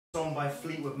Song by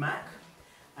Fleetwood Mac,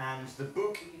 and the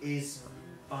book is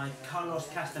by Carlos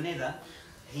Castaneda.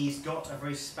 He's got a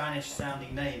very Spanish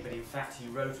sounding name, but in fact he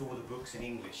wrote all the books in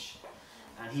English.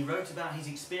 And he wrote about his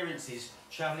experiences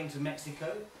travelling to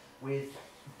Mexico with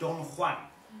Don Juan.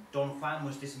 Don Juan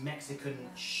was this Mexican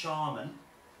shaman,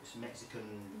 this Mexican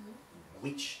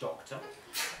witch doctor,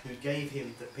 who gave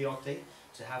him the peyote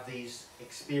to have these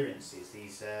experiences,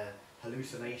 these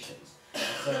hallucinations. And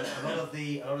so a lot of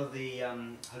the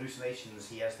hallucinations,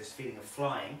 he has this feeling of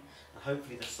flying, and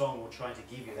hopefully the song will try to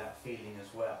give you that feeling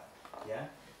as well. Yeah.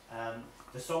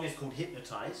 The song is called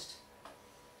Hypnotized,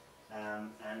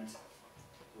 and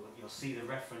you'll see the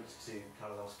reference to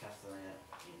Carlos Castaneda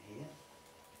in here.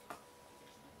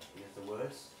 Here's the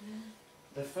words.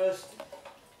 The first,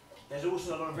 there's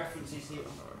also a lot of references here.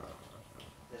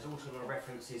 There's also a lot of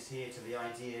references here to the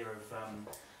idea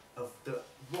of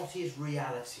what is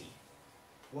reality.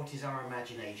 What is our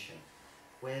imagination?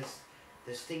 There's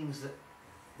things that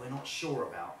we're not sure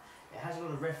about. It has a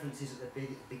lot of references at the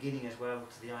beginning as well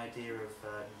to the idea of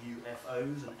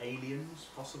UFOs and aliens,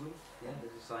 possibly. Yeah,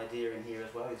 there's this idea in here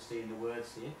as well. You're seeing the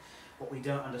words here. What we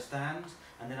don't understand,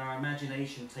 and then our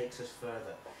imagination takes us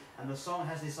further. And the song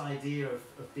has this idea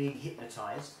of being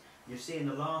hypnotized. You see in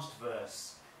the last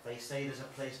verse, they say there's a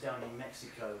place down in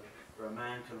Mexico where a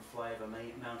man can fly over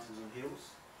mountains and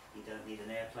hills. You don't need an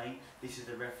airplane. This is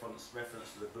the reference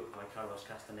to the book by Carlos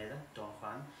Castaneda, Don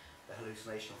Juan, The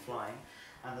Hallucination of Flying.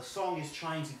 And the song is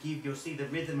trying to give, you'll see the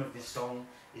rhythm of this song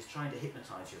is trying to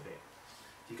hypnotize you a bit.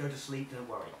 If you go to sleep, don't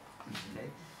worry. Okay?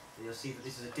 So you'll see that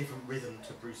this is a different rhythm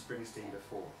to Bruce Springsteen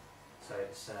before. So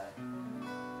it's,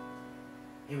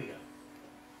 here we go.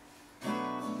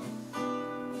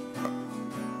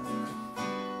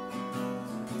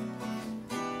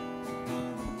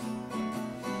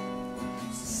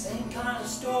 Kind of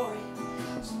story,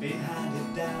 it's been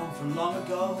handed down from long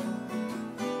ago.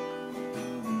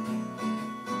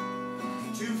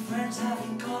 Two friends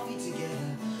having coffee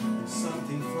together, and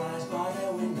something flies by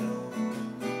their window.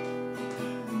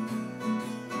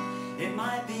 It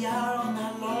might be out on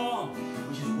that lawn,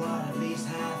 which is wide at least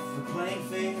half the playing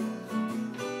field.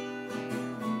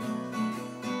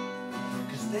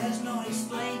 'Cause there's no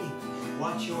explaining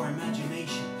what your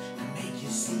imagination can make you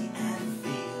see and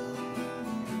feel.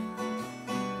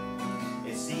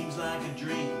 Seems like a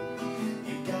dream,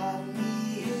 you got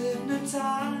me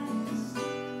hypnotized.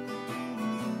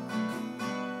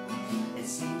 It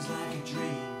seems like a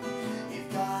dream,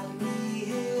 you've got me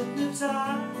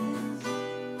hypnotized.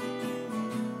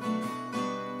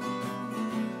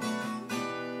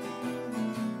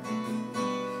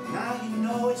 Now you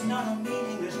know it's not a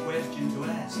meaningless question to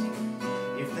ask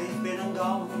if they've been and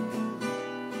gone.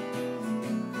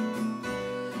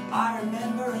 I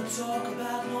remember a talk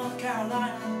about North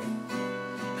Carolina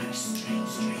and a strange,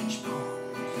 strange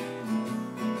pond.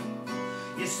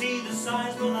 You see, the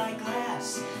signs were like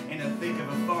glass in the thick of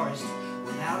a forest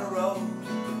without a road.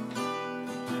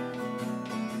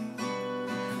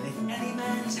 And if any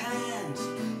man's hand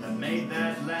had made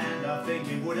that land, I think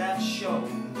it would have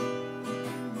shown.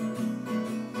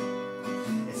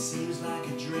 It seems like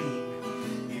a dream,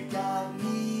 you got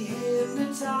me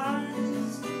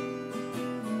hypnotized.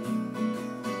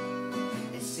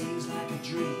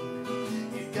 Dream,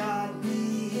 you got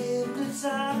me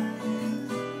hypnotized.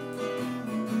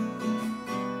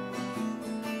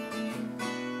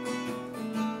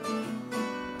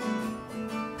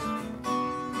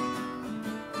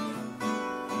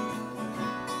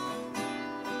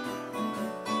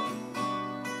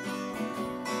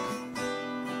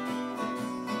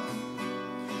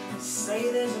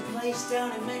 Say there's a place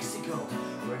down in Mexico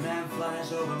where a man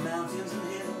flies over mountains and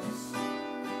hills.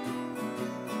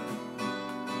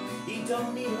 He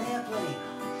don't need an airplane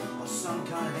or some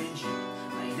kind of engine,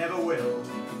 and he never will.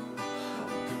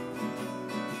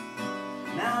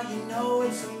 Now you know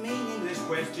it's a meaningless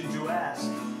question to ask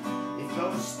if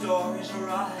those stories are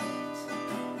right.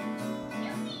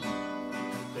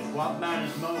 But what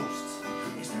matters most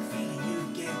is the feeling you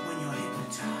get when you're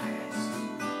hypnotized.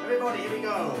 Everybody, here we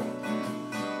go.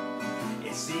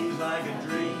 It seems like a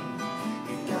dream,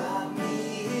 you got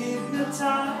me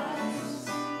hypnotized.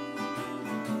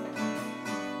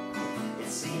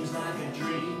 Seems like a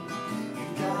dream, you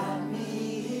got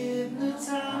me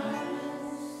hypnotized.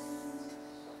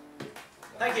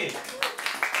 Thank you.